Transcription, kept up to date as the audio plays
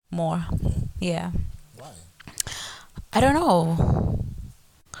more. Yeah. Why? I don't know.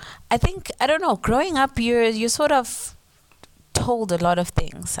 I don't know. Growing up, you're sort of told a lot of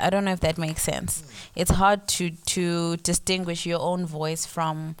things. I don't know if that makes sense. It's hard to distinguish your own voice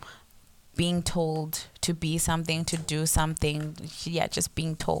from being told to be something, to do something. Yeah, just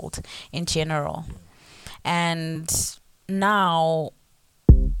being told in general. And now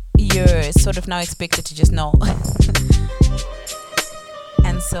you're sort of now expected to just know.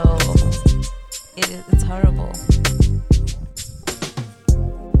 And so it's horrible.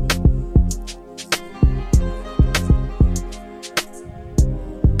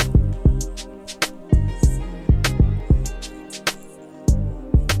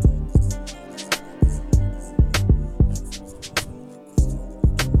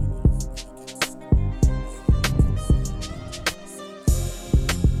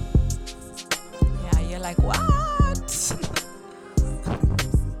 Yeah, you're like, what?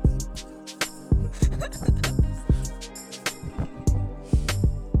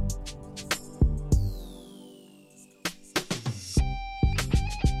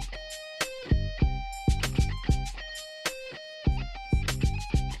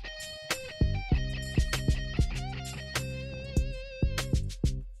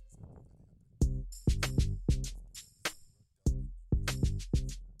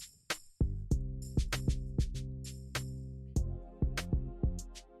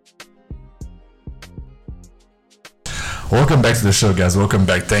 Welcome back to the show, guys. Welcome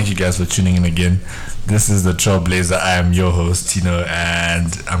back. Thank you guys for tuning in again. This is the Trailblazer. I am your host, Tino,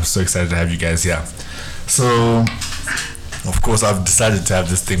 and I'm so excited to have you guys here. So, of course, I've decided to have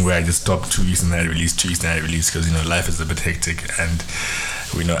this thing where I just stop 2 weeks and then I release, 2 weeks and then I release, because, life is a bit hectic, and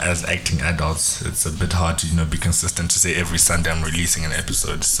we know as acting adults, it's a bit hard to, be consistent to say every Sunday I'm releasing an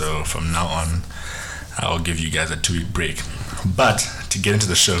episode. So, from now on, I'll give you guys a 2-week break. But to get into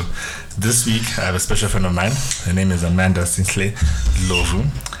the show, this week I have a special friend of mine. Her name is Amanda Sinsley Lovu,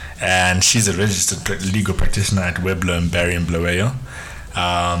 and she's a registered legal practitioner at Weblo and Barry and Blaweyo.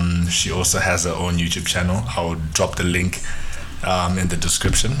 She also has her own YouTube channel. I'll drop the link in the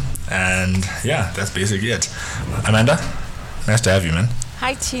description. And yeah, that's basically it. Amanda, nice to have you, man.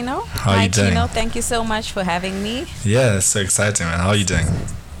 Hi, Tino. How are you doing? Tino. Thank you so much for having me. Yeah, it's so exciting, man. How are you doing?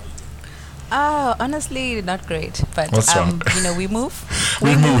 Honestly, not great. But What's wrong? We move.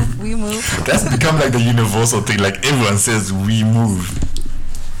 We move. We move. That's become like the universal thing. Like everyone says, we move.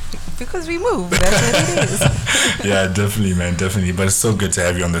 Because we move. That's what it is. Yeah, definitely, man. Definitely. But it's so good to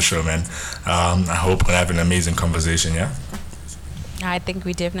have you on the show, man. I hope we're going to have an amazing conversation, yeah? I think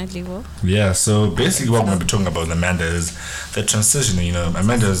we definitely will. Yeah, so basically what we're going to be talking about with Amanda is the transition.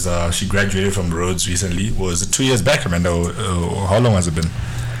 Amanda's, she graduated from Rhodes recently. Was it 2 years back, Amanda? How long has it been?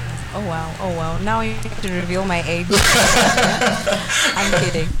 Oh wow. Now you have to reveal my age. I'm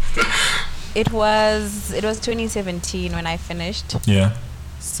kidding. It was 2017 when I finished. Yeah.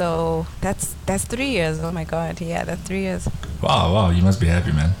 So that's 3 years. Oh my god. Yeah, that's 3 years. Wow, you must be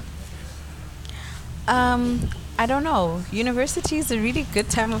happy, man. I don't know. University is a really good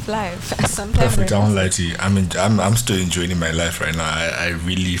time of life. Sometimes Perfect. I won't lie to you. I'm still enjoying my life right now. I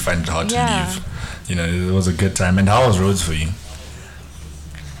really find it hard to leave. It was a good time. And how was Rhodes for you?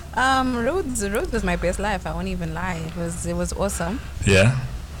 Rhodes was my best life. I won't even lie. It was awesome. Yeah,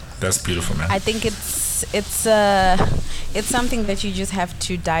 that's beautiful, man. I think it's something that you just have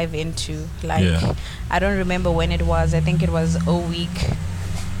to dive into. I don't remember when it was. I think it was a week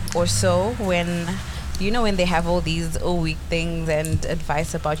or so when they have all these week things and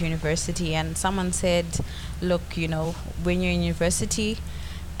advice about university, and someone said, look, when you're in university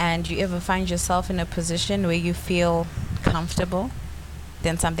and you ever find yourself in a position where you feel comfortable,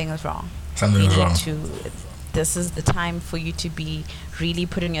 then something is wrong. Something is wrong. This is the time for you to be really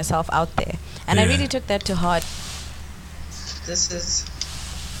putting yourself out there. And I really took that to heart.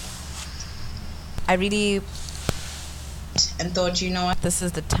 I really and thought, what, this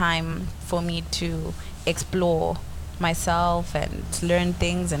is the time for me to explore myself and learn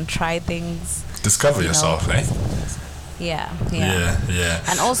things and try things. Discover yourself, eh? Yeah. Yeah.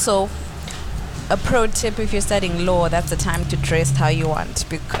 And also, a pro tip: if you're studying law, that's the time to dress how you want,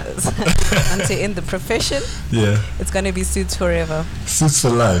 because once you're in the profession, it's gonna be suits forever. Suits for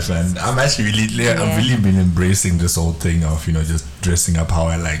life, and I'm actually I've really been embracing this whole thing of just dressing up how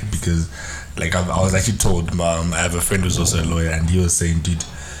I like, because I was actually told, I have a friend who's also a lawyer, and he was saying, dude,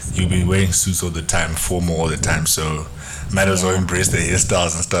 you'll be wearing suits all the time, formal all the time, so might as well embrace the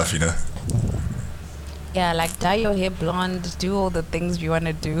hairstyles and stuff, Yeah, dye your hair blonde, do all the things you want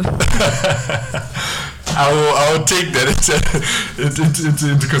to do. I will take that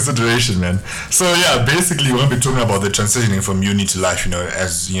into consideration, man. So yeah, basically we'll be talking about the transitioning from uni to life.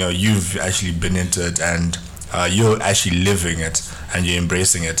 As you know, you've actually been into it, and you're actually living it, and you're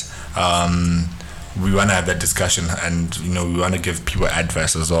embracing it. We want to have that discussion, and we want to give people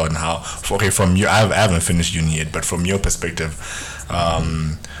advice as well on how. Okay, from you, I haven't finished uni yet, but from your perspective,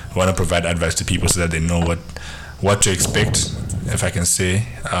 we want to provide advice to people so that they know what to expect, if I can say,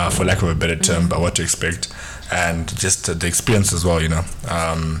 for lack of a better term, but what to expect, and just the experience as well.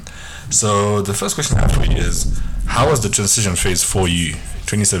 So the first question I have for you is, how was the transition phase for you,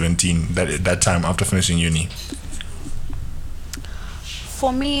 2017, that time after finishing uni?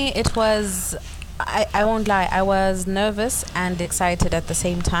 For me, it was, I won't lie, I was nervous and excited at the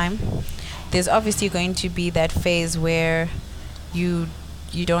same time. There's obviously going to be that phase where you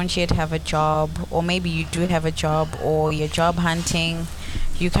don't yet have a job, or maybe you do have a job, or you're job hunting.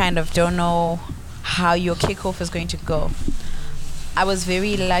 You kind of don't know how your kickoff is going to go. I was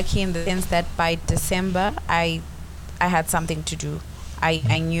very lucky in the sense that by December I had something to do.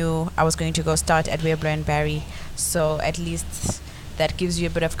 I knew I was going to go start at Weber and Barry, so at least that gives you a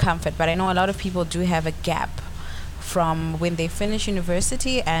bit of comfort. But I know a lot of people do have a gap from when they finish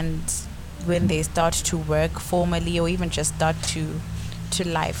university and when they start to work formally, or even just start to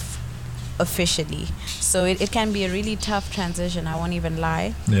life officially. So it can be a really tough transition, I won't even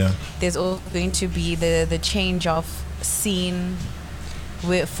lie. Yeah. There's also going to be the change of scene.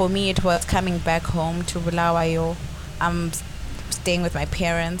 For me, it was coming back home to Bulawayo. I'm staying with my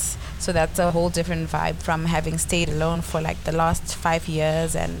parents, so that's a whole different vibe from having stayed alone for like the last 5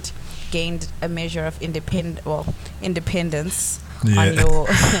 years and gained a measure of independence on your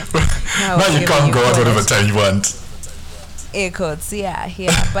now you can't go out whatever time you want. Air quotes, yeah.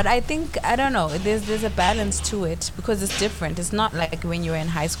 But I think, I don't know, there's a balance to it, because it's different. It's not like when you were in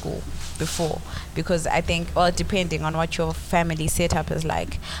high school before, because I think, well, depending on what your family setup is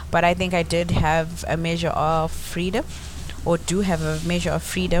like, but I think I did have a measure of freedom, or do have a measure of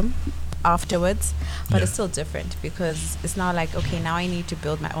freedom afterwards, but it's still different, because it's not like, okay, now I need to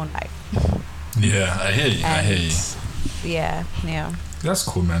build my own life. Yeah, I hear you. Yeah. That's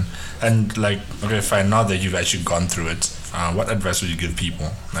cool, man. And like, okay, fine. Now that you've actually gone through it, what advice would you give people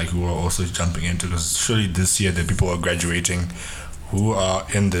like who are also jumping into? Because surely this year the people are graduating, who are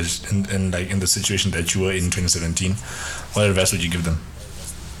in the situation that you were in 2017. What advice would you give them?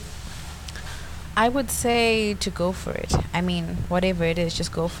 I would say to go for it. I mean, whatever it is,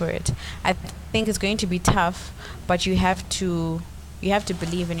 just go for it. I think it's going to be tough, but you have to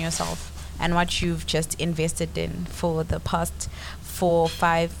believe in yourself and what you've just invested in for the past 4,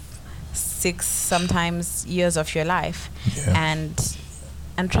 5, 6 sometimes years of your life. And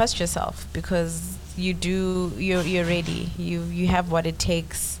trust yourself, because you're ready. You have what it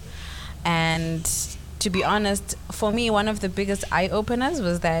takes. And to be honest, for me, one of the biggest eye openers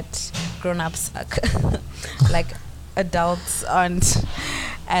was that grown-ups suck. Like, adults aren't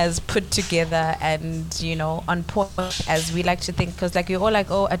as put together and on point as we like to think, because like we're all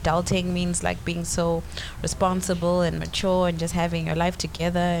like, oh, adulting means like being so responsible and mature and just having your life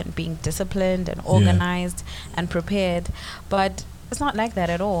together and being disciplined and organized and prepared, but it's not like that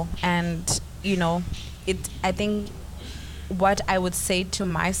at all. And I think what I would say to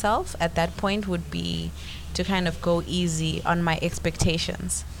myself at that point would be to kind of go easy on my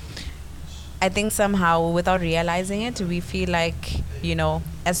expectations. I think somehow, without realizing it, we feel like,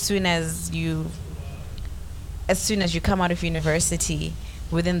 as soon as you come out of university,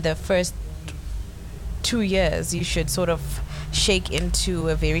 within the first 2 years, you should sort of shake into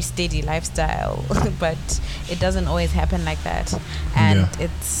a very steady lifestyle. But it doesn't always happen like that. And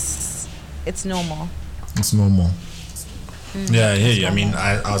it's normal. It's normal. Yeah, I hear you. I mean,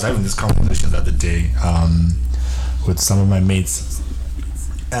 I was having this conversation the other day with some of my mates.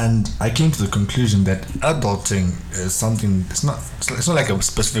 And I came to the conclusion that adulting is something. It's not like a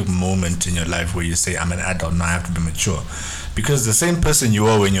specific moment in your life where you say, "I'm an adult now. I have to be mature," because the same person you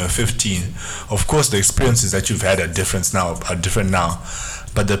were when you were 15, of course, the experiences that you've had are different now.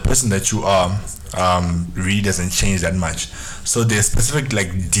 But the person that you are really doesn't change that much. So there's specific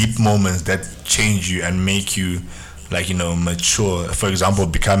like deep moments that change you and make you mature. For example,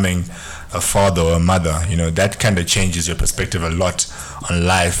 becoming a father or a mother, that kind of changes your perspective a lot on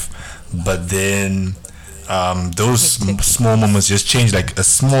life. But then those small moments just change like a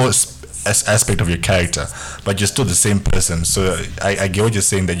small aspect of your character, but you're still the same person. So I get what you're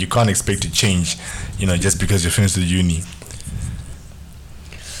saying, that you can't expect to change, just because you finished the uni.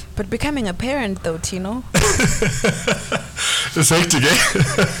 But becoming a parent, though, Tino, it's hectic, eh?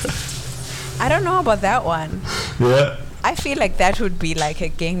 I don't know about that one. Yeah. I feel like that would be like a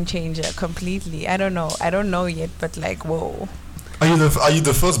game changer completely. I don't know yet, but like, whoa. Are you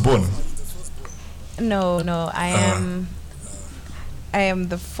the firstborn? No, I am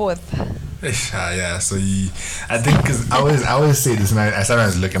the fourth. Yeah, so I think because I always say this, and I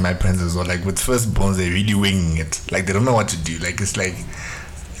sometimes look at my parents as well. Like with firstborns, they're really winging it. Like they don't know what to do. Like it's like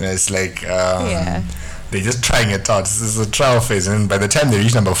Yeah. they're just trying it out. This is a trial phase, and by the time they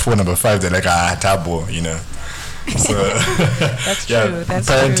reach number 4, number 5, they're like tabo, So That's yeah, true. That's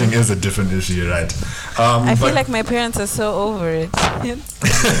parenting true. is a different issue, you're right? I feel like my parents are so over it.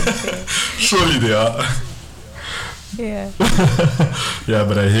 surely they are. Yeah. Yeah,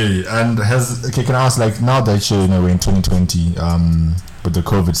 but I hear you. And can I ask, like, now that we're in 2020, with the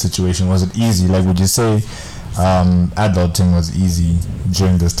COVID situation, was it easy? Like, would you say adulting was easy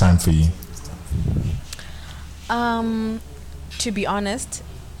during this time for you? To be honest,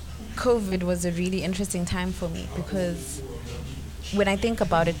 COVID was a really interesting time for me because when I think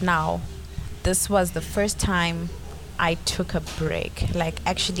about it now, this was the first time I took a break, like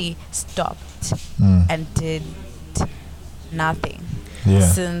actually stopped and did nothing. Yeah.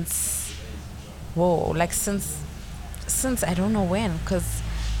 Since I don't know when, because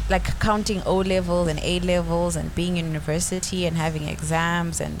like counting O levels and A levels and being in university and having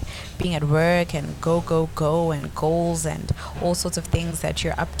exams and being at work and go and goals and all sorts of things that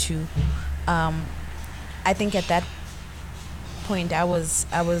you're up to. I think at that point I was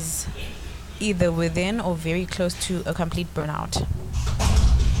either within or very close to a complete burnout,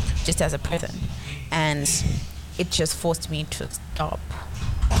 just as a person, and it just forced me to stop.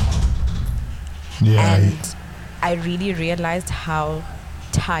 Yeah. And I really realized how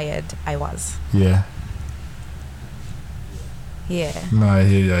tired I was. Yeah. Yeah. No, I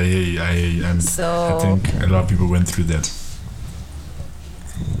hear you. And So- I think a lot of people went through that.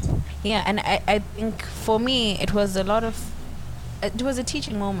 Yeah, and I think for me it was a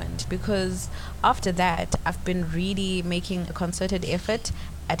teaching moment, because after that I've been really making a concerted effort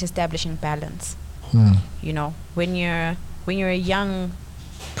at establishing balance. When you're a young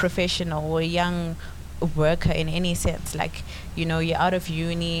professional or a young worker in any sense, like you're out of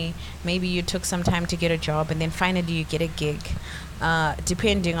uni, maybe you took some time to get a job and then finally you get a gig,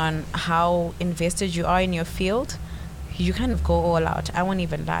 depending on how invested you are in your field, you kind of go all out. I won't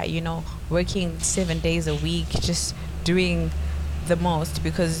even lie, working 7 days a week, just doing the most,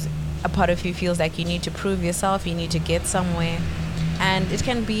 because a part of you feels like you need to prove yourself, you need to get somewhere, and it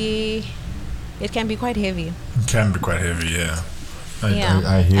can be quite heavy. It can be quite heavy, yeah. I hear and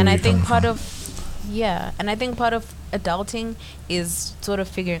where I you're think coming part of adulting is sort of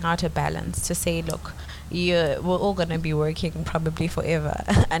figuring out a balance to say, look, we're all gonna be working probably forever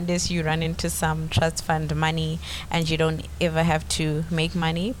unless you run into some trust fund money and you don't ever have to make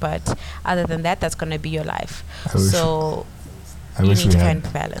money. But other than that, that's gonna be your life. I wish need we to had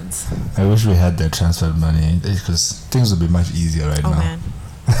find balance. I wish we had that transfer money, because things would be much easier right now. Man.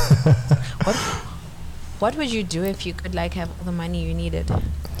 What would you do if you could have all the money you needed?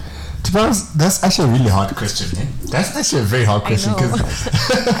 To be honest, that's actually a really hard question. That's actually a very hard question. I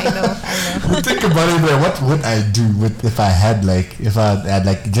know. Think about it. What would I do if I had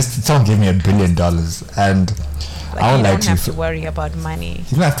just someone gave me $1 billion, and I would you like don't have to worry about money.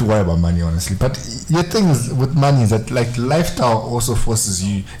 You don't have to worry about money, honestly. But your thing is with money is that lifestyle also forces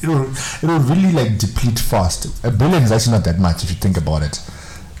you. It will really deplete fast. $1 billion is actually not that much if you think about it.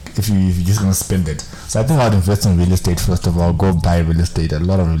 If you're just gonna spend it. So I think I'd invest in real estate first of all. Go buy real estate, a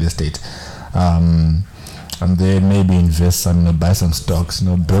lot of real estate, and then maybe invest some, buy some stocks.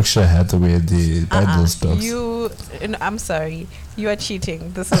 Berkshire Hathaway, they buy those stocks. I'm sorry, you are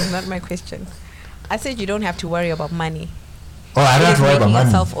cheating. This is not my question. I said you don't have to worry about money. Oh, I don't have to worry about money.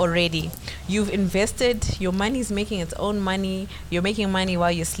 Itself already. You've invested. Your money is making its own money. You're making money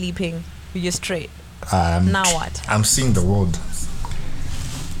while you're sleeping. You're straight. Now what? I'm seeing the world.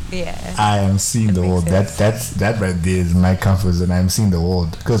 Yeah. I am seeing the world. That right there is my comfort zone. I'm seeing the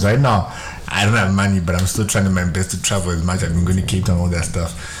world. Because right now, I don't have money, but I'm still trying my best to travel as much. I've been going to Cape Town, all that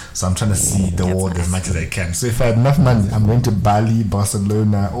stuff. So I'm trying to see the world as much as I can. So if I had enough money, I'm going to Bali,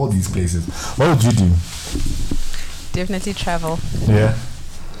 Barcelona, all these places. What would you do? Definitely travel. Yeah.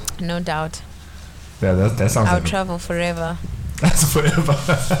 No doubt. Yeah, that sounds I'll travel forever. That's forever.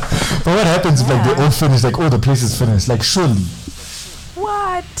 But what happens if they all finish, all the places finish? Surely.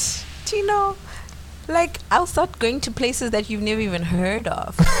 What? Do you know? I'll start going to places that you've never even heard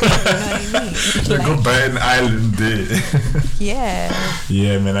of. You know what I mean? Go buy an island there. Yeah.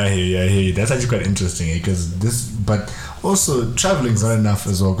 Yeah, man, I hear you. That's actually quite interesting, but also traveling is not enough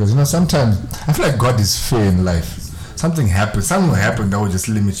as well, because sometimes I feel like God is fair in life. something happens. Something will happen that will just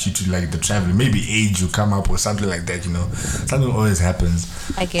limit you to like the traveling. Maybe age will come up or something like that. You know, something always happens.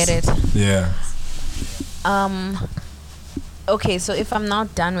 I get it. Yeah. Okay, so if I'm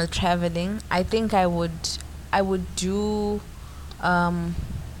not done with traveling, I think I would do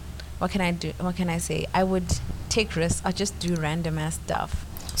what can I do? What can I say? I would take risks. I'll just do random ass stuff.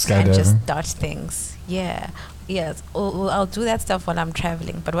 Skydiving. And just start things. Yeah. Yes. I'll do that stuff while I'm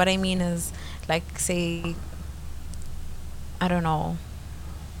traveling. But what I mean is, like, say, I don't know,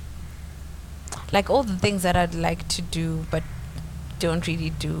 like all the things that I'd like to do, but don't really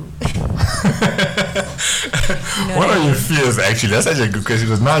do. What are your fears, actually? That's such a good question,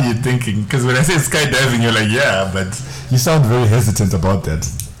 because now you're thinking, because when I say skydiving, you're like, yeah, but you sound very hesitant about that.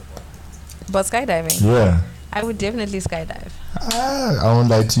 About skydiving? Yeah. I would definitely skydive. I won't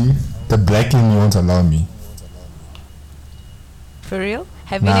lie to you. The black in me won't allow me. For real?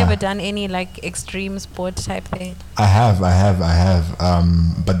 Have you ever done any like extreme sport type thing? I have.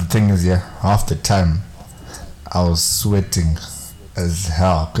 But the thing is, yeah, half the time I was sweating as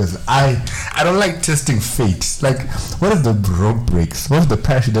hell because I don't like testing fate. Like, what if the rope breaks? What if the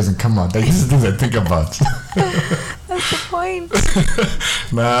parachute doesn't come out? Like, these are things I think about. That's the point.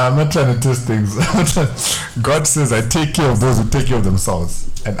 Nah, I'm not trying to test things. God says I take care of those who take care of themselves,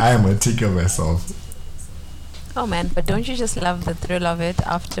 and I am going to take care of myself. Oh man, but don't you just love the thrill of it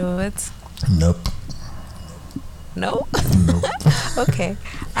afterwards? Nope. No? Nope. Okay.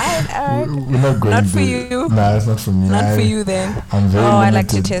 Alright. We're not going Not to for you. Nah, it's not for me. Not for you then. I'm very limited. I like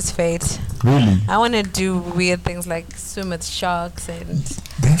to test fate. Really? I want to do weird things like swim with sharks and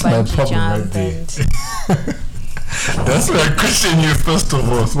That's my bungee problem right jump there. and That's why I question you first of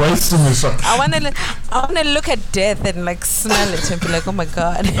all. Why so much? I wanna look at death and like smell it and be like, oh my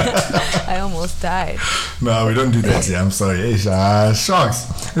god, I almost died. No, we don't do that here. I'm sorry.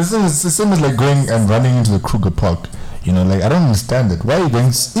 Sharks. It's the same as like going and running into the Kruger Park. You know, like I don't understand it. Why are you going?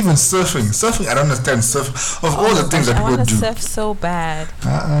 Even surfing. Surfing, I don't understand. Surf of all the things that I people want do. to surf so bad.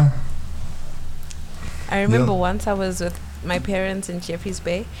 I remember once I was with my parents in Jeffreys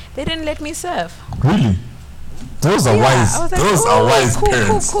Bay. They didn't let me surf. Really? Those are wise. I was like, Those are wise cool,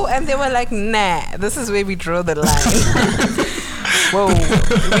 parents. cool. And they were like, nah, this is where we draw the line. Whoa,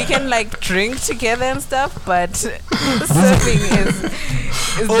 we can like drink together and stuff, but surfing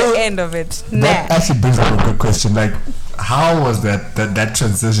is the end of it. Nah. That actually brings up a good question. Like, how was that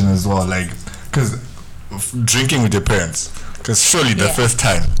transition as well? Like, because drinking with your parents, because surely the first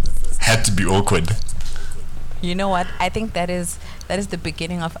time had to be awkward. You know what? I think that is the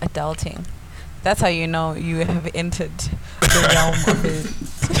beginning of adulting. That's how you know you have entered the realm of it.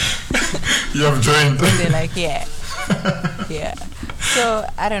 You have joined. And they're like, yeah. So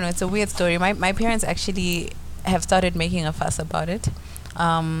I don't know. It's a weird story. My parents actually have started making a fuss about it.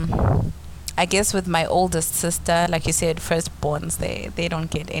 I guess with my oldest sister, like you said, firstborns, they don't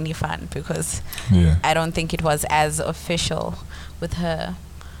get any fun because I don't think it was as official with her.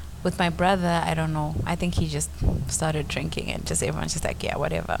 With my brother, I don't know. I think he just started drinking and just everyone's just like, yeah,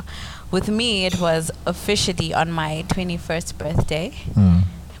 whatever. With me, it was officially on my 21st birthday.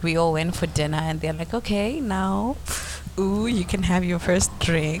 We all went for dinner and they're like, okay, now, you can have your first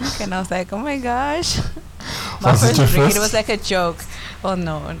drink. And I was like, oh my gosh. My first drink, it was like a joke. Oh,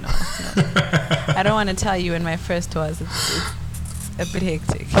 no. I don't want to tell you when my first was. It's a bit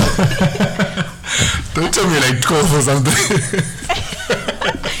hectic. Don't tell me like 12 or something.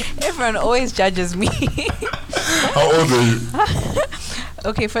 Everyone always judges me. How old were you?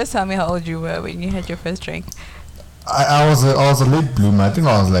 Okay, first tell me how old you were when you had your first drink. I was a late bloomer. I think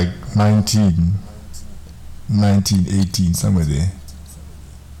I was like 19, 18, somewhere there.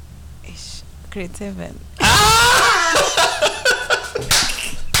 Ish, grade 7.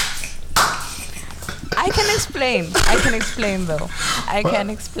 I can explain though. I can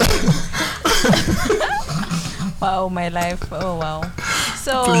explain. Wow, my life. Oh wow.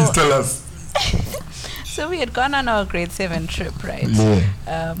 So please tell us. So we had gone on our grade 7 trip, right?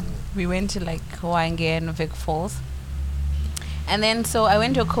 Yeah. We went to like Hwange and Vic Falls. And then so I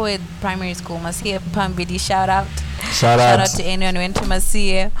went to a co-ed primary school, Masia Pambidi, shout out to anyone who went to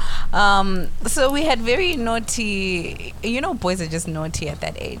Masia. So we had very naughty, boys are just naughty at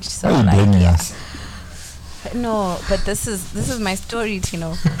that age. So us? No, but this is my story,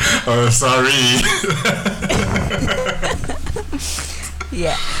 Tino. Oh, sorry.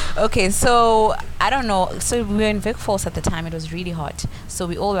 Yeah. Okay, so I don't know. So we were in Vic Falls at the time. It was really hot. So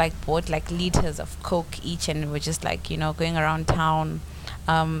we all like bought like liters of Coke each, and we were just like going around town.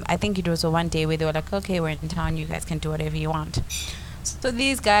 I think it was one day where they were like, okay, we're in town. You guys can do whatever you want. So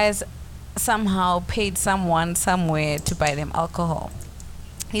these guys somehow paid someone somewhere to buy them alcohol.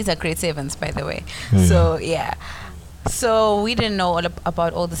 These are grade 7s, by the way. Yeah. So So we didn't know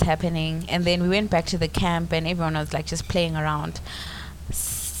about all this happening, and then we went back to the camp, and everyone was like just playing around.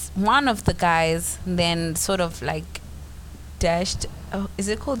 One of the guys then sort of like dashed. Oh, is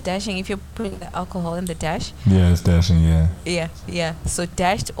it called dashing if you're putting the alcohol in the dash? Yeah, it's dashing. Yeah. Yeah. So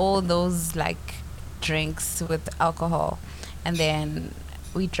dashed all those like drinks with alcohol, and then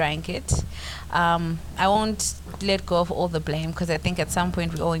we drank it. I won't let go of all the blame because I think at some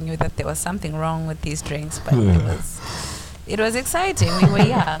point we all knew that there was something wrong with these drinks, but it was exciting. We were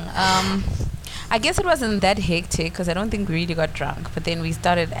young. I guess it wasn't that hectic because I don't think we really got drunk. But then we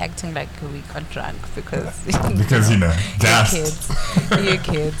started acting like we got drunk because because you're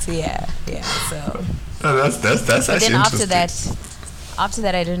kids, yeah. So that's but actually then interesting. after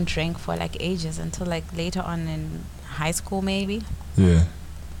that, I didn't drink for like ages until like later on in high school, maybe. Yeah.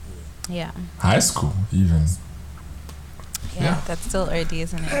 High school, even. Yeah, that's still early,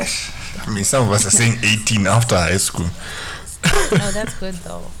 isn't it? I mean, some of us are saying 18 after high school. No, that's good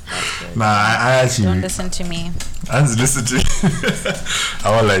though. That's good. Nah, I actually don't listen to me. I didn't listen to you.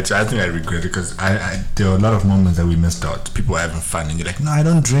 I won't lie to you. I think I regret it because I there were a lot of moments that we missed out. People were having fun and you're like, no, I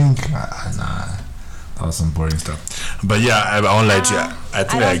don't drink. Nah, that was some boring stuff. But yeah, I won't lie to you. I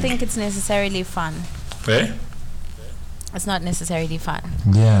don't think it's necessarily fun. Eh? It's not necessarily fun.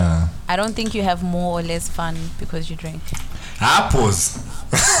 Yeah. I don't think you have more or less fun because you drink. Pause.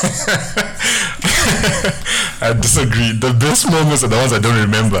 I disagree. The best moments are the ones I don't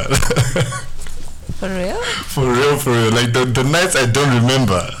remember. For real? For real. Like the nights I don't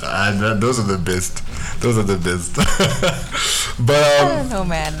remember, those are the best. But I don't know,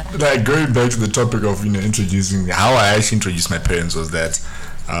 man. Like going back to the topic of introducing, how I actually introduced my parents was that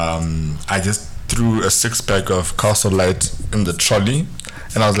I just threw a 6-pack of Castle Light in the trolley.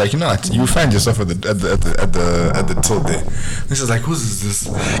 And I was like, you know what? You find yourself at the till there. And she's like, who's this?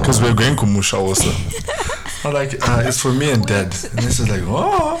 Because we're going Kumusha also. I'm like, it's for me and Dad. And then she's like,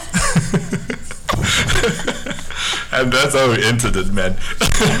 oh. And that's how we entered it, man.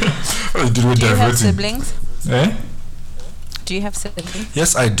 Do you have siblings? Eh? Do you have siblings?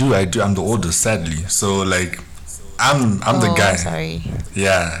 Yes, I do. I'm the oldest, sadly. So like, I'm the guy. Sorry.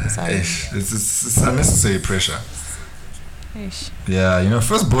 Yeah. Sorry. It's unnecessary pressure. Ish. Yeah,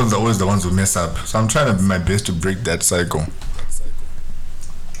 firstborns are always the ones who mess up. So I'm trying to do my best to break that cycle.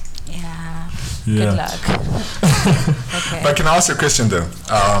 Yeah. Good luck. Okay. But can I ask you a question though?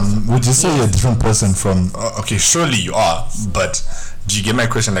 Would you say you're a different person from? Okay, surely you are. But do you get my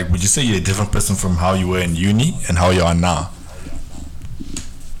question? Like, would you say you're a different person from how you were in uni and how you are now?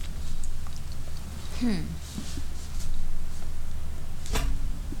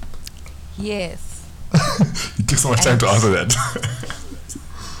 Yes. You took so much time to answer that.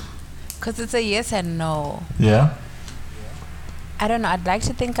 Because it's a yes and no. Yeah. I don't know. I'd like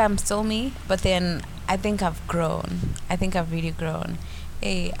to think I'm still me, but then I think I've grown. I think I've really grown.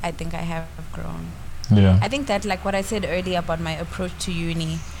 I think I have grown. Yeah. I think that, like what I said earlier about my approach to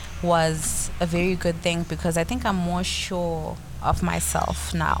uni was a very good thing because I think I'm more sure of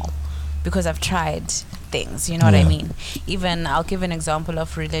myself now because I've tried things. You know what I mean? Even I'll give an example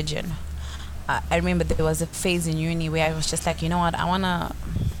of religion. I remember there was a phase in uni where I was just like, you know what, I want to,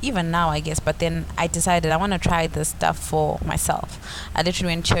 even now I guess, but then I decided I want to try this stuff for myself. I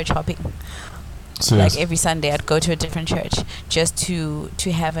literally went church hopping. So like every Sunday I'd go to a different church just to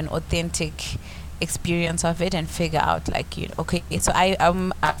have an authentic experience of it and figure out like, okay, so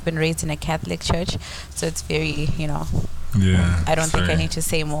I've been raised in a Catholic church, so it's very, I don't think I need to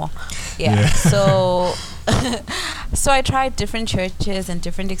say more. So so I tried different churches and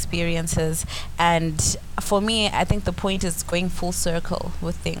different experiences, and for me I think the point is going full circle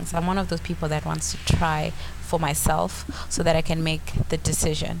with things. I'm one of those people that wants to try for myself so that I can make the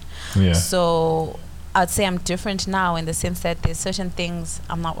decision. So I'd say I'm different now in the sense that there's certain things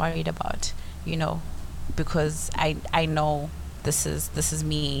I'm not worried about, because I know this is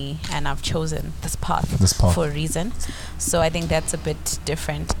me and I've chosen this path for a reason. So I think that's a bit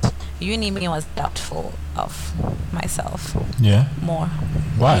different. Uni me was doubtful of myself. Yeah. More.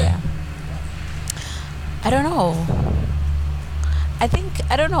 Why? Yeah. I don't know. I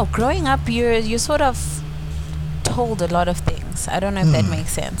don't know. Growing up, you're sort of told a lot of things. I don't know if that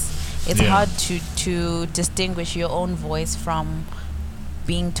makes sense. It's hard to distinguish your own voice from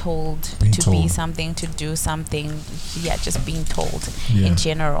being told to be something, to do something. Yeah, just being told in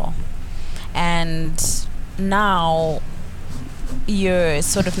general. And now you're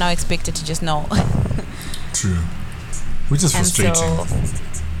sort of now expected to just know. True. Which is frustrating. So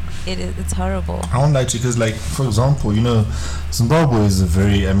it's horrible. I don't like it because, like, for example, Zimbabwe is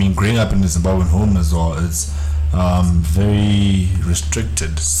growing up in the Zimbabwean home as well, it's very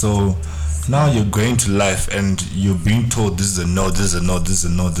restricted. So Now you're going to life and you're being told this is a no, this is a no, this is a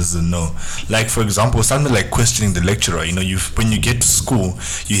no, this is a no. Like, for example, something like questioning the lecturer. You know, when you get to school,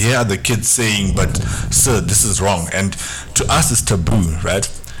 you hear other kids saying, but sir, this is wrong. And to us, it's taboo, right?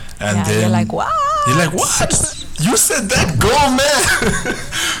 And then you're like, what? You're like, what? You said that, go, man.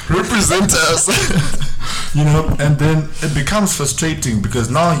 Represent us. You know, and then it becomes frustrating because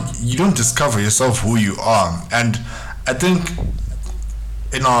now you don't discover yourself who you are. And I think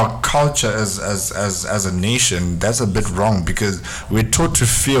in our culture as a nation, that's a bit wrong because we're taught to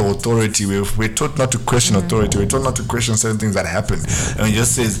fear authority. We're taught not to question authority. We're taught not to question certain things that happen. And it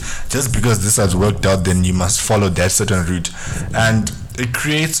just says, just because this has worked out, then you must follow that certain route. And it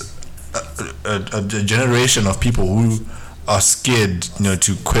creates a generation of people who are scared, you know,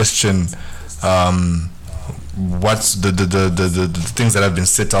 to question what's the things that have been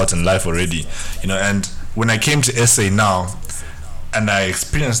set out in life already, you know. And when I came to SA now and I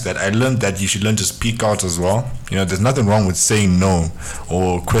experienced that, I learned that you should learn to speak out as well. You know, there's nothing wrong with saying no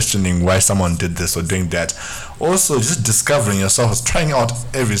or questioning why someone did this or doing that. Also, just discovering yourself, trying out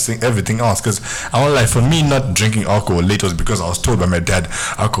everything else. Because I won't lie, for me, not drinking alcohol late was because I was told by my dad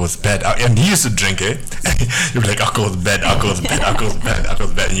alcohol is bad, and he used to drink it. You'd be like, alcohol is bad, alcohol is bad, alcohol is bad, alcohol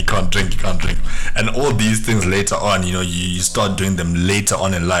is bad, and you can't drink. And all these things later on, you know, you start doing them later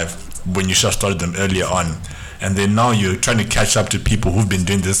on in life when you should have started them earlier on. And then now you're trying to catch up to people who've been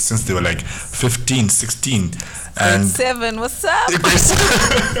doing this since they were like 15, 16. And 7, what's up?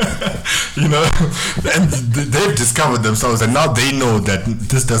 You know, and they've discovered themselves, and now they know that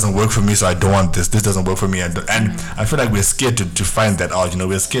this doesn't work for me, so I don't want this. This doesn't work for me, and I feel like we're scared to find that out. You know,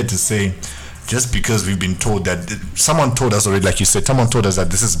 we're scared to say, just because we've been told that someone told us already, like you said, someone told us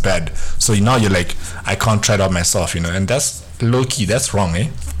that this is bad. So now you're like, I can't try it out myself. You know, and that's low key. That's wrong, eh?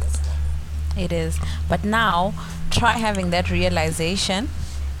 It is. But now, try having that realization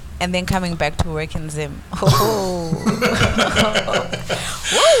and then coming back to work in Zim. Oh.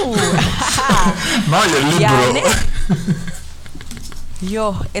 Woo. Now you're liberal.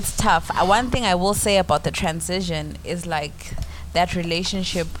 Yo, it's tough. One thing I will say about the transition is like that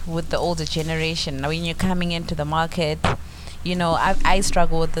relationship with the older generation. Now, when you're coming into the market, you know, I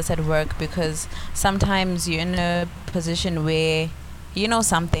struggle with this at work because sometimes you're in a position where you know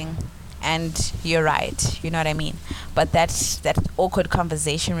something and you're right, you know what I mean, but that's that awkward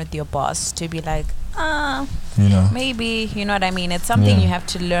conversation with your boss to be like, you know, maybe, you know what I mean, it's something you have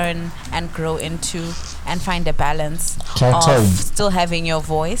to learn and grow into and find a balance of still having your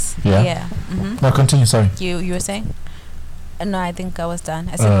voice. No, continue, sorry. You were saying? No, I think I was done.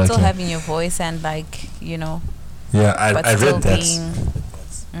 I said still having your voice and like, you know, I read that.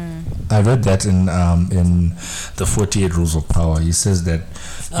 I read that in the 48 Rules of Power. He says that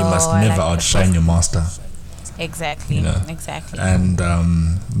you must never outshine your master. Exactly. You know? Exactly. And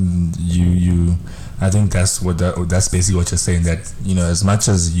you I think that's basically what you're saying, that, you know, as much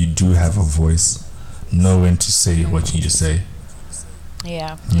as you do have a voice, know when to say what you need to say.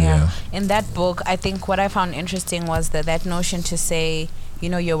 Yeah. In that book, I think what I found interesting was that notion to say, you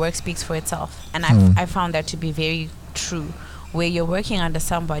know, your work speaks for itself. And I found that to be very true. Where you're working under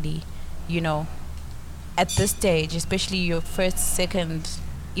somebody, you know, at this stage, especially your first, second,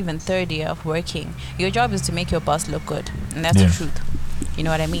 even third year of working, your job is to make your boss look good. And that's the truth. You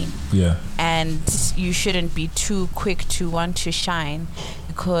know what I mean? Yeah. And you shouldn't be too quick to want to shine,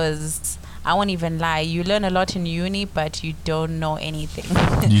 because I won't even lie, you learn a lot in uni, but you don't know anything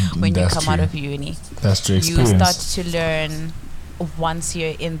when you come out of uni. That's true. You start to learn once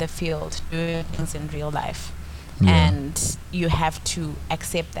you're in the field, doing things in real life. And you have to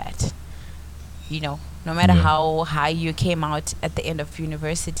accept that, you know, no matter how high you came out at the end of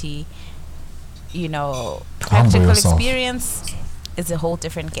university, you know, practical experience is a whole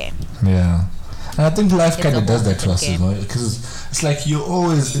different game. Yeah. And I think life kind of does that to us, you know, because it's like you're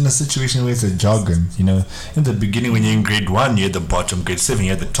always in a situation where it's a jargon, you know. In the beginning, when you're in grade 1, you're at the bottom. Grade 7,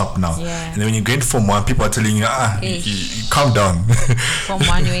 you're at the top now. And then when you're grade Form 1, people are telling you, you calm down. Form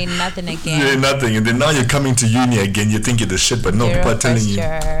 1, you ain't nothing again. You ain't nothing. And then now you're coming to uni again, you think you're the shit, but no, people are telling you,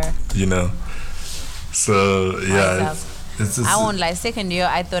 you know. So, yeah. I won't lie, second year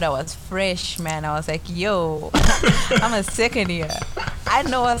I thought I was fresh, man. I was like, yo, I'm a second year, I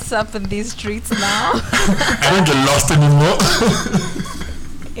know what's up in these streets now. I don't get lost anymore.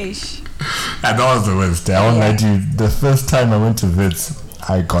 Ish. And that was the worst. I won't lie to you, the first time I went to Wits,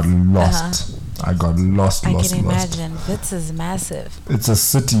 I got lost. I got lost. I can imagine. Wits is massive. It's a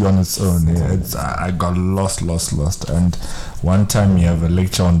city on its own. I got lost. And one time you have a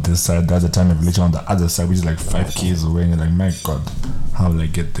lecture on this side, the other time you have a lecture on the other side, which is like 5 k's away. And you're like, my God, how will I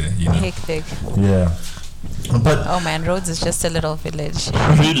get there? You know? Hectic. Yeah. But Oh man, Rhodes is just a little village.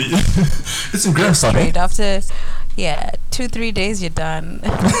 really, it's in Grahamstown. Straight after, 2-3 days you're done.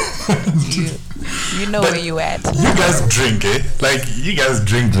 you know But where you at. You guys drink, eh? Like you guys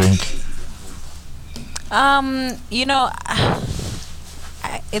drink. You know,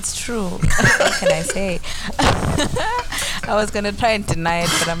 it's true. What can I say? I was gonna try and deny it,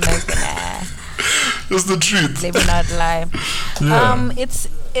 but I'm like, nah. That's the truth. Let me not lie. Yeah.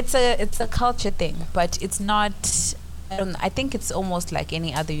 It's a culture thing, but it's not. I think it's almost like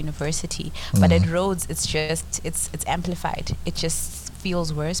any other university, but at Rhodes, it's amplified. It just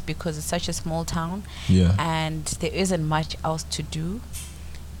feels worse because it's such a small town, Yeah. and there isn't much else to do,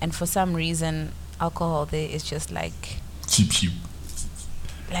 and for some reason, alcohol there is just like Cheap.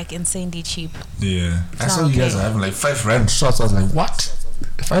 like insanely cheap. Yeah. I It's saw not you guys okay. are having like 5 rand shots. I was like, what?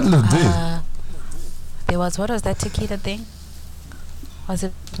 If I lived there. What was that tequila thing? Was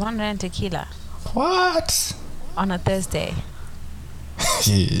it 1 rand tequila What? on a Thursday?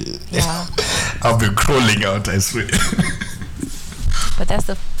 Yeah. Yeah. I'll be crawling out, I swear. But that's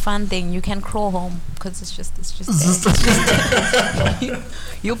the fun thing. You can crawl home because it's just there.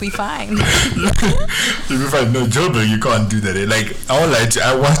 You'll be fine. If I know Joburg, you can't do that. Eh? Like,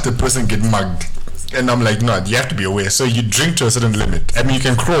 I watched the person get mugged. And I'm like, no, you have to be aware. So you drink to a certain limit. I mean, you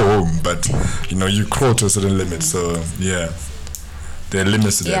can crawl home, but, you crawl to a certain limit. So, yeah. There are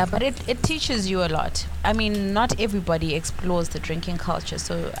limits to that. Yeah, but it teaches you a lot. I mean, not everybody explores the drinking culture,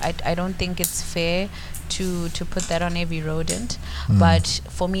 so I don't think it's fair to put that on every rodent. But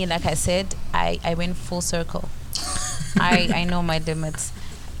for me, like I said, I went full circle. I know my limits.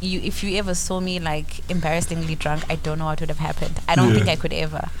 If you ever saw me like embarrassingly drunk, I don't know what would have happened. I don't think I could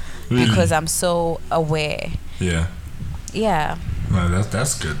ever, Really? because I'm so aware. Yeah. Yeah. No,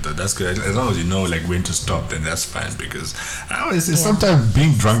 that's good though. That's good. As long as you know like when to stop, then that's fine. Because I always say sometimes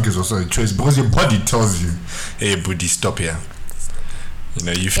being drunk is also a choice because your body tells you, "Hey, buddy, stop here."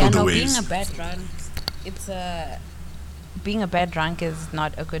 You feel the waves. Being a bad drunk, being a bad drunk is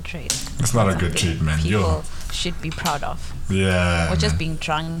not a good trait. It's not a good Something trait, man. People should be proud of. Yeah. Or just man. being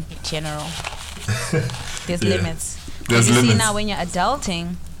drunk in general. There's Yeah. limits. There's you see limits. now when you're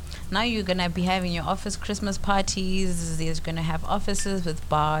adulting, now you're gonna be having your office Christmas parties. There's gonna have offices with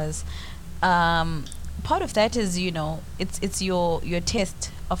bars. Part of that is it's your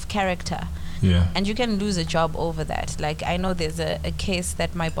test of character. Yeah. And you can lose a job over that. Like, I know there's a case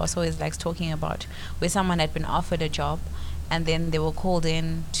that my boss always likes talking about, where someone had been offered a job and then they were called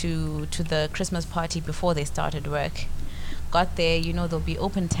in to the Christmas party before they started work. Got there, there'll be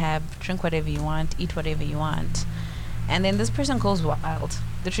open tab, drink whatever you want, eat whatever you want. And then this person goes wild,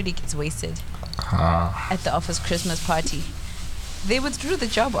 literally gets wasted at the office Christmas party. They withdrew the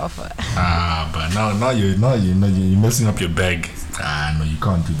job offer. But now you're messing up your bag. No, you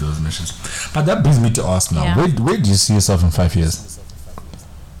can't do those missions. But that brings me to ask now, Yeah. where do you see yourself in 5 years?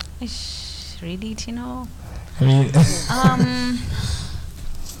 Really, Tino? I mean,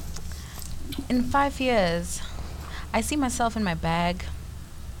 In 5 years, I see myself in my bag.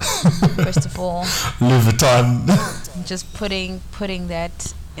 First of all, Louis Vuitton. just putting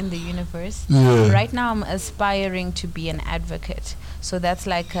that in the universe. Yeah. Right now, I'm aspiring to be an advocate. So that's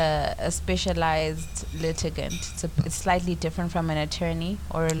like a specialized litigant. It's slightly different from an attorney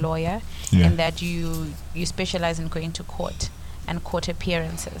or a lawyer, Yeah. in that you specialize in going to court and court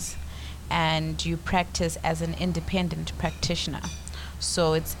appearances, and you practice as an independent practitioner.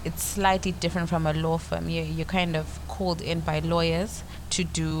 So it's slightly different from a law firm. You're kind of called in by lawyers to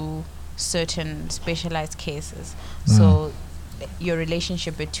do certain specialized cases. So your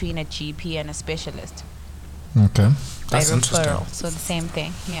relationship between a GP and a specialist Okay. by That's interesting. referral. So the same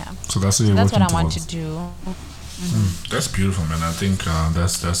thing, yeah. So that's what you're That's what working I want towards. to do. That's beautiful, man. I think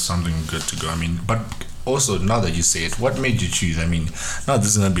that's something good to go. I mean, but also now that you say it, what made you choose? I mean, now this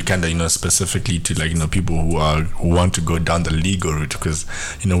is gonna be kind of specifically to people who want to go down the legal route, because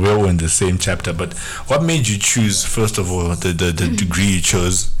we're all in the same chapter. But what made you choose, first of all, the degree you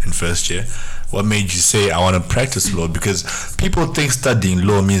chose in first year? What made you say I want to practice law? Because people think studying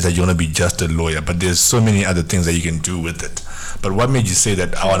law means that you want to be just a lawyer, but there's so many other things that you can do with it. But what made you say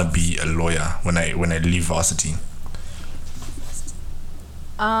that I want to be a lawyer when I leave varsity?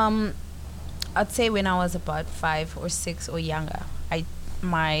 I'd say when I was about 5 or 6 or younger,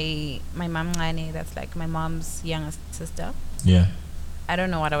 my mom Ngane, that's like my mom's younger sister. Yeah. I don't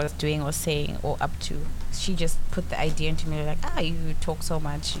know what I was doing or saying or up to. She just put the idea into me like, you talk so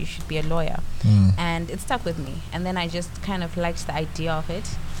much, you should be a lawyer. And it stuck with me. And then I just kind of liked the idea of it.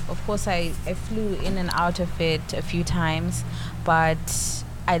 Of course, I flew in and out of it a few times, but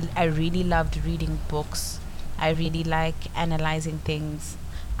I really loved reading books. I really like analyzing things.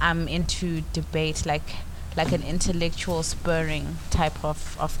 I'm into debate. Like, like an intellectual spurring type of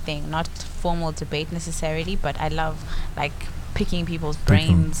thing, not formal debate necessarily, but I love like picking people's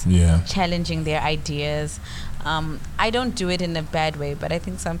brains, Yeah. challenging their ideas. I don't do it in a bad way, but I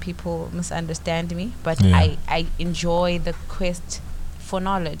think some people misunderstand me. But Yeah. I enjoy the quest for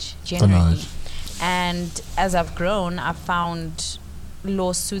knowledge, For genuinely. knowledge. And as I've grown, I've found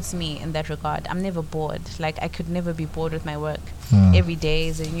law suits me in that regard. I'm never bored. Like, I could never be bored with my work. Every day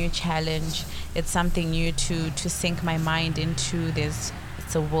is a new challenge. It's something new to sink my mind into. It's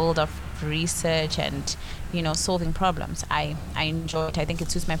a world of research and, solving problems. I enjoy it. I think it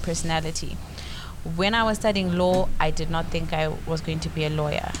suits my personality. When I was studying law, I did not think I was going to be a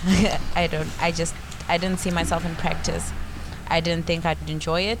lawyer. I didn't see myself in practice. I didn't think I'd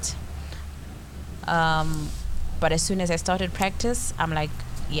enjoy it. But as soon as I started practice, I'm like,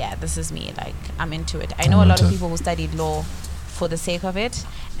 yeah, this is me. Like, I'm into it. I know a lot of people who studied law for the sake of it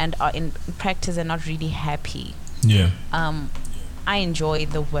and are in practice and not really happy. Yeah. I enjoy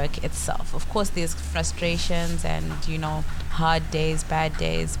the work itself. Of course, there's frustrations and, hard days, bad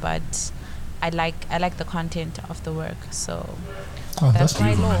days, but I like the content of the work. So that's my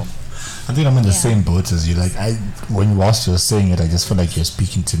beautiful, law. man. I think I'm in the Yeah. same boat as you. Like, whilst you're saying it, I just feel like you're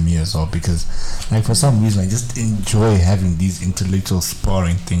speaking to me as well, because, like, for some reason, I just enjoy having these intellectual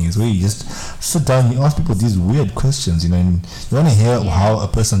sparring things where you just sit down, you ask people these weird questions, and you want to hear how a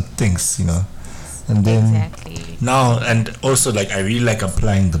person thinks, and then Exactly. now, and also, like, I really like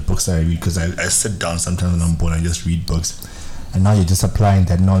applying the books that I read, because I sit down sometimes when I'm bored, I just read books. And now you're just applying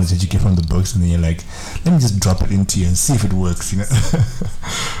that knowledge that you get from the books, and then you're like, let me just drop it into you and see if it works,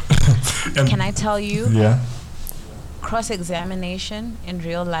 And Can I tell you? Yeah. Cross-examination in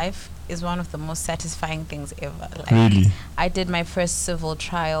real life is one of the most satisfying things ever. Like, Really? I did my first civil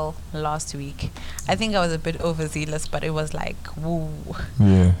trial last week. I think I was a bit overzealous, but it was like, woo,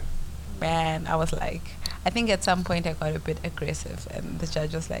 Yeah. man. I was like, I think at some point I got a bit aggressive, and the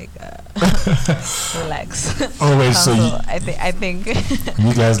judge was like, relax. Oh wait, so I think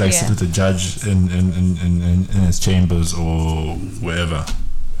you guys like Yeah. sit with the judge in his chambers or wherever?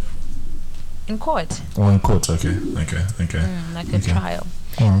 in court, Oh, in court. Okay. like a Okay. trial.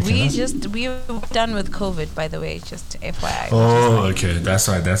 Oh, okay. We were done with COVID, by the way, just FYI. Oh, okay. That's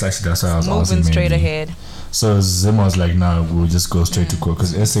why. That's why I was Moving asking straight mainly. ahead. So Zim was like, "Nah, we'll just go straight to court."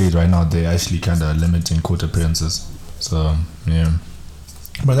 Because SA right now they're actually kind of limiting court appearances. So yeah,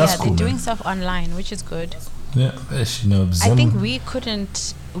 but that's cool. They're doing Man. stuff online, which is good. Yeah, Zim, I think we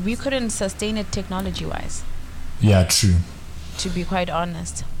couldn't sustain it technology wise, Yeah, true. to be quite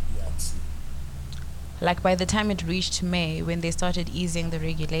honest. Like, by the time it reached May, when they started easing the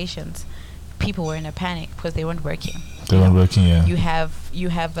regulations, people were in a panic because they weren't working. They weren't working. Yeah. You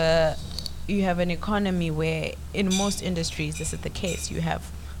have an economy where in most industries this is the case. You have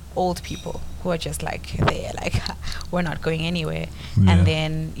old people who are just like, they're like, we're not going anywhere. Yeah. And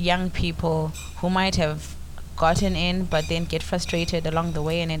then young people who might have gotten in but then get frustrated along the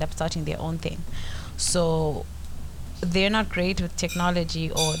way and end up starting their own thing. So they're not great with technology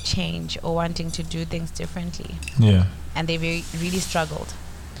or change or wanting to do things differently. Yeah. And they really struggled.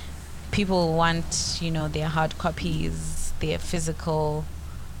 People want, their hard copies, their physical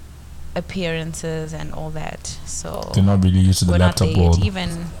appearances and all that. So They're not really used to the we're not laptop there yet. world.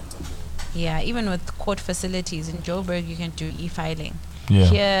 Even with court facilities in Joburg, you can do e-filing. Yeah.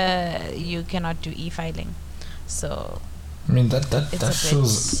 Here, you cannot do e-filing. So I mean that It's a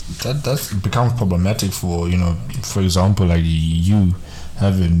shows that becomes problematic for for example, like you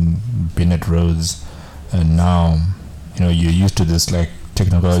having been at Rhodes and now you're used to this like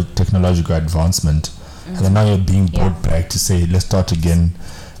technological advancement, and then now you're being brought back to say let's start again,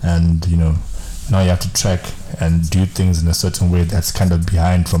 and now you have to track and do things in a certain way that's kind of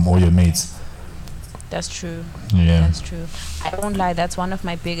behind from all your mates. that's true. Yeah. That's true. I won't lie, that's one of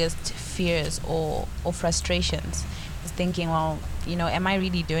my biggest fears or frustrations, is thinking, well, am I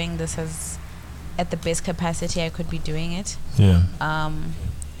really doing this at the best capacity I could be doing it? Yeah.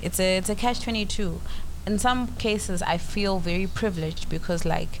 It's a catch-22. In some cases, I feel very privileged because,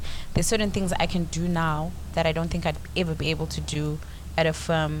 like, there's certain things I can do now that I don't think I'd ever be able to do at a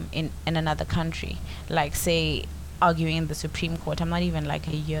firm in another country. Like, say, arguing in the Supreme Court. I'm not even like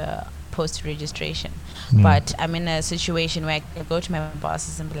a year post-registration. But I'm in a situation where I can go to my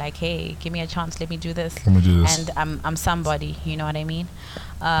bosses and be like, hey, give me a chance, let me do this. Let me do this. And I'm somebody, you know what I mean?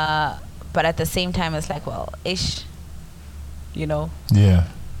 But at the same time, it's like, well, Yeah.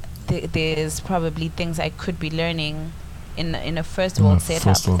 there's probably things I could be learning in a first world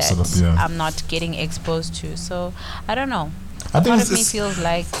setup that I'm not getting exposed to. So I don't know. I think Part of me feels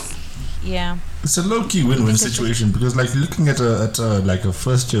like, It's a low-key win-win situation because, like, looking at like a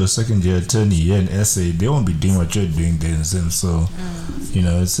first-year or second-year attorney here in SA, they won't be doing what you're doing there in Zim. So, you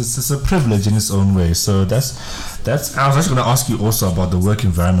know, it's a privilege in its own way. So that's. I was actually going to ask you also about the work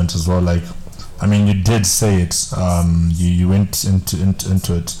environment as well. Like, I mean, you did say it. You went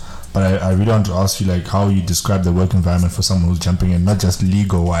into it, but I really want to ask you, like, how you describe the work environment for someone who's jumping in, not just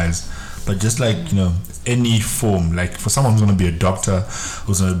legal-wise, but just like, you know, any form, like for someone who's going to be a doctor,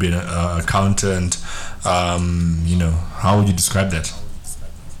 who's going to be an accountant, you know, how would you describe that?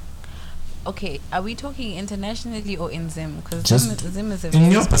 Okay, are we talking internationally or in Zim? Because Zim is a in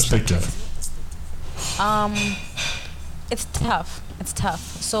very your special perspective. place. It's tough. It's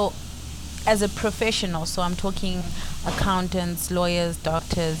tough. So, as a professional, so I'm talking accountants, lawyers,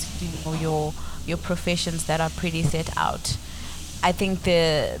 doctors, you know, your professions that are pretty set out. I think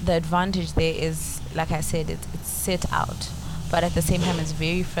the advantage there is, like I said, it's set out, but at the same time it's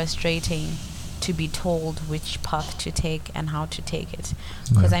very frustrating to be told which path to take and how to take it.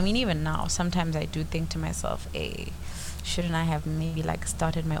 Because I mean, even now, sometimes I do think to myself, hey, shouldn't I have maybe like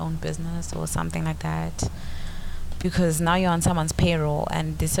started my own business or something like that? Because now you're on someone's payroll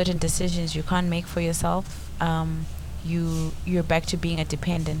and there's certain decisions you can't make for yourself. You're back to being a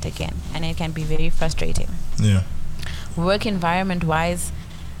dependent again, and it can be very frustrating. Yeah. Work environment wise,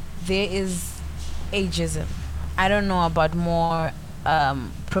 there is ageism. I don't know about more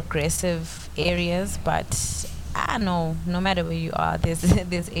progressive areas, but I know no matter where you are, there's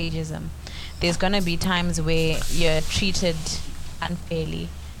ageism. There's gonna be times where you're treated unfairly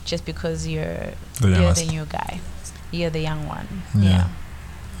just because you're the new guy, you're the young one. Yeah.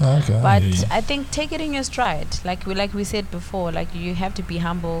 Okay. But I think take it in your stride. Like we said before, like you have to be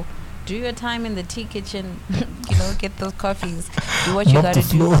humble. Do your time in the tea kitchen, you know, get those coffees, do what you gotta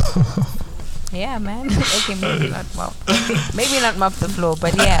do. Yeah, man. Okay, maybe not mop the floor,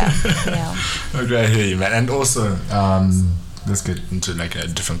 but yeah. Okay, I hear you, man. And also, let's get into like a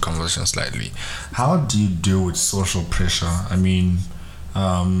different conversation slightly. How do you deal with social pressure? I mean,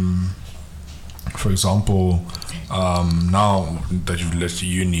 for example, now that you've left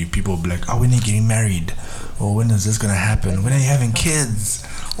uni, people will be like, oh, when are you getting married? Or when is this gonna happen? When are you having kids?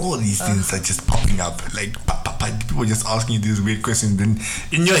 All these things are just popping up. Like, people just asking you these weird questions. Then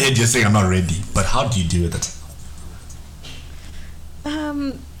in your head, you're saying, I'm not ready. But how do you deal with it?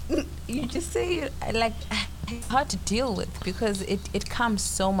 You just say, like, it's hard to deal with because it comes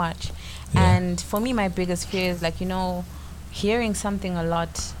so much. Yeah. And for me, my biggest fear is, like, you know, hearing something a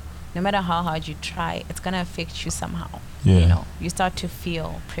lot, no matter how hard you try, it's going to affect you somehow. Yeah. You know, you start to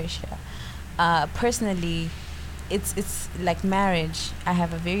feel pressure. Personally, it's like marriage. I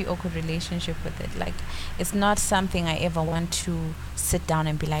have a very awkward relationship with it. Like, it's not something I ever want to sit down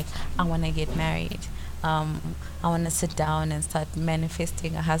and be like, I want to get married. I want to sit down and start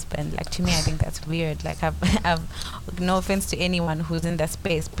manifesting a husband. Like, to me, I think that's weird. Like, I've no offense to anyone who's in that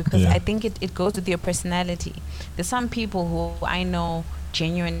space, because I think it goes with your personality. There's some people who I know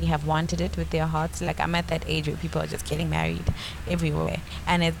genuinely have wanted it with their hearts. Like, I'm at that age where people are just getting married everywhere,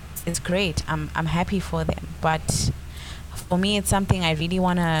 and it's great. I'm happy for them, but for me, it's something I really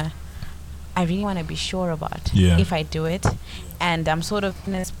wanna be sure about if I do it. And I'm sort of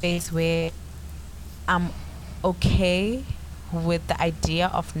in a space where I'm okay with the idea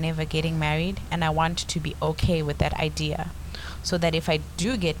of never getting married, and I want to be okay with that idea, so that if I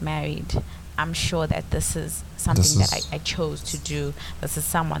do get married, I'm sure that this is something that I chose to do. This is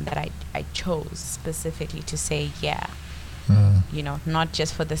someone that I chose specifically to say you know, not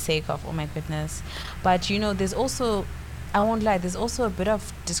just for the sake of, oh my goodness. But, you know, there's also, I won't lie, there's also a bit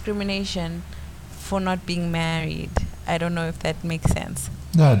of discrimination for not being married. I don't know if that makes sense.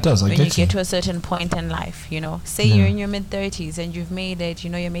 Yeah, it does. When you get to a certain point in life, you know, say you're in your mid-30s and you've made it, you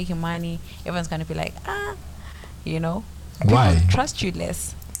know, you're making money, everyone's going to be like, you know, why? People trust you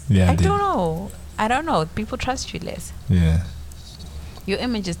less. I don't know. People trust you less. Yeah. Your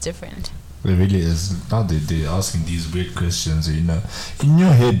image is different. It really is. Now they're asking these weird questions, you know. In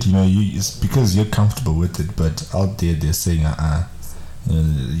your head, you know, it's because you're comfortable with it, but out there they're saying,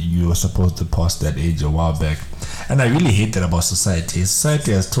 you were supposed to pass that age a while back. And I really hate that about society.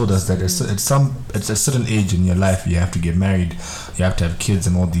 Society has told us that it's a certain age in your life you have to get married, you have to have kids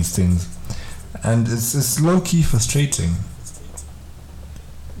and all these things. And it's low-key frustrating.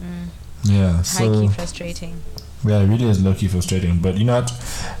 Yeah, high-key frustrating. Yeah, it really is low-key frustrating. But you know what?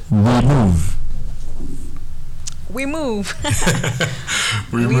 We move,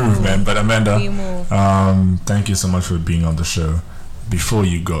 man. But Amanda, thank you so much for being on the show. Before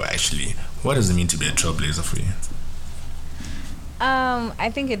you go, actually, what does it mean to be a trailblazer for you?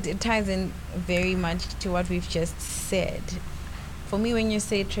 I think it ties in very much to what we've just said. for me, when you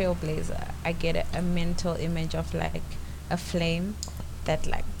say trailblazer, I get a mental image of like a flame that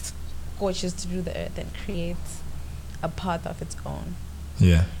like scorches through the earth and creates a path of its own.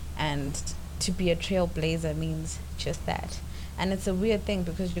 Yeah. And to be a trailblazer means just that. And it's a weird thing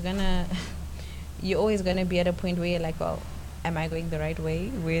because you're always gonna be at a point where you're like, well, am I going the right way?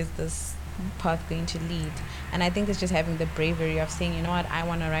 Where's this path going to lead? And I think it's just having the bravery of saying, you know what, I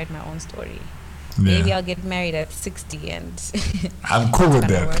want to write my own story. Yeah. Maybe I'll get married at 60 and I'm cool with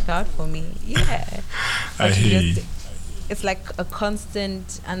it's that. gonna work out for me. Yeah. I But hear you. it's like a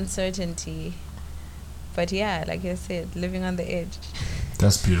constant uncertainty. But yeah, like you said, living on the edge.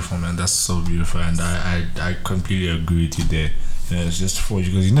 That's beautiful, man. That's so beautiful, and I completely agree with you there. You know, it's just for you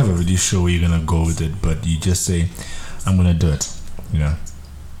because you're never really sure where you're gonna go with it, but you just say, "I'm gonna do it." You know.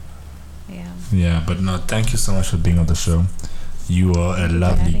 Yeah. Yeah, but no, thank you so much for being on the show. You are a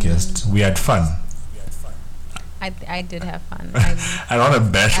lovely having guest. We had fun. I did have fun. I don't want to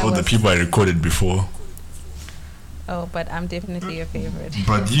bash I all the was- people I recorded before, Oh, but I'm definitely your favorite.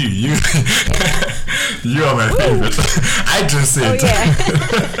 but you you are my favorite. I just Oh said.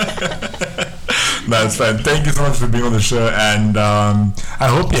 yeah. No, it's fine. Thank you so much for being on the show, and I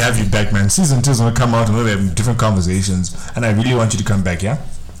hope you have you back, man. Season 2 is gonna come out, and we'll have different conversations, and I really want you to come back. Yeah.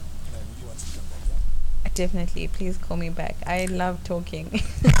 Definitely. Please call me back. I love talking.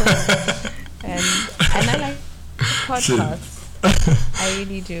 and I like podcasts. I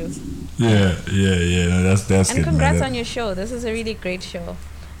really do. Yeah. No, that's And good, congrats man. on your show. This is a really great show.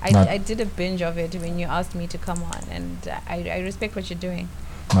 Not- I did a binge of it when you asked me to come on, and I respect what you're doing.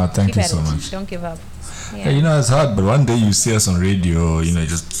 No, thank Keep you at so it. much. Don't give up. Yeah, you know, it's hard, but one day you see us on radio, you know,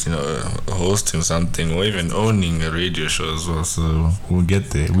 just, you know, hosting something or even owning a radio show as well. So we'll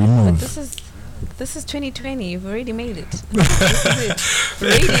get there. We But move. this is 2020. You've already made it. This is it.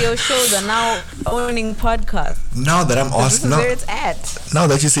 Radio shows are now owning podcasts. Now that I'm This asked, is where it's at. now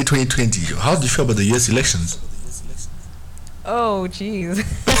that you say 2020, how do you feel about the US elections? Oh, jeez.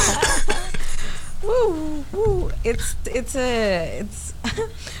 Woo, woo. It's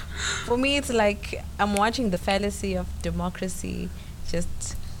for me. It's like I'm watching the fallacy of democracy just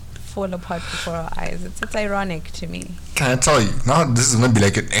fall apart before our eyes. It's ironic to me. Can I tell you, now this is going to be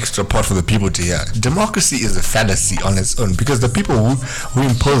like an extra part for the people to hear. Democracy is a fallacy on its own because the people who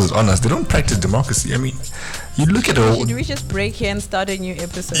impose it on us, they don't practice democracy. I mean, you look at all. Should we just break here and start a new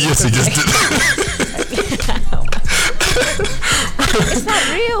episode? Yes, you just did. It's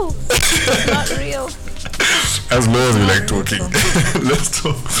not real. It's not real. As low as we like talking. Let's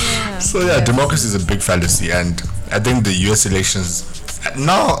talk. Yeah. So yeah, democracy is a big fallacy, and I think the US elections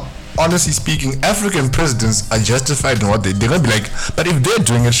now, honestly speaking, African presidents are justified in what they're gonna be like, but if they're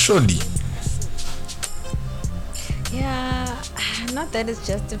doing it, surely. Yeah, not that it's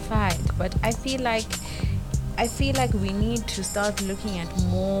justified, but I feel like we need to start looking at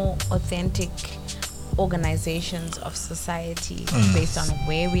more authentic organizations of society based on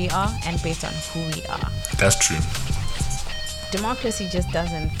where we are and based on who we are. That's true. Democracy just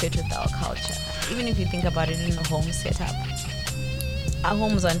doesn't fit with our culture. Even if you think about it in a home setup, our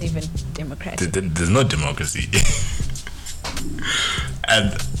homes aren't even democratic. There's no democracy.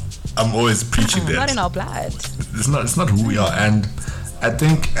 And I'm always preaching that. Not in our blood. It's not who we are. And I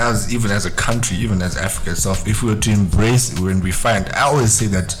think even as a country, even as Africa itself, if we were to embrace when we find, I always say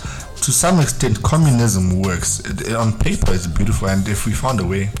that to some extent communism works. On paper it's beautiful, and if we found a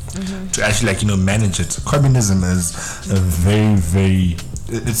way to actually manage it, communism is a very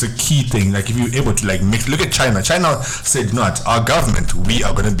it's a key thing. Like if you're able to mix, look at China. China said, you know what, our government, we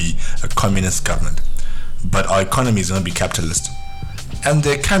are going to be a communist government, but our economy is going to be capitalist, and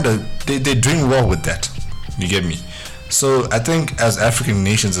they're doing well with that. You get me? So I think as African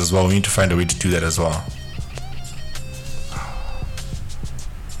nations as well, we need to find a way to do that as well.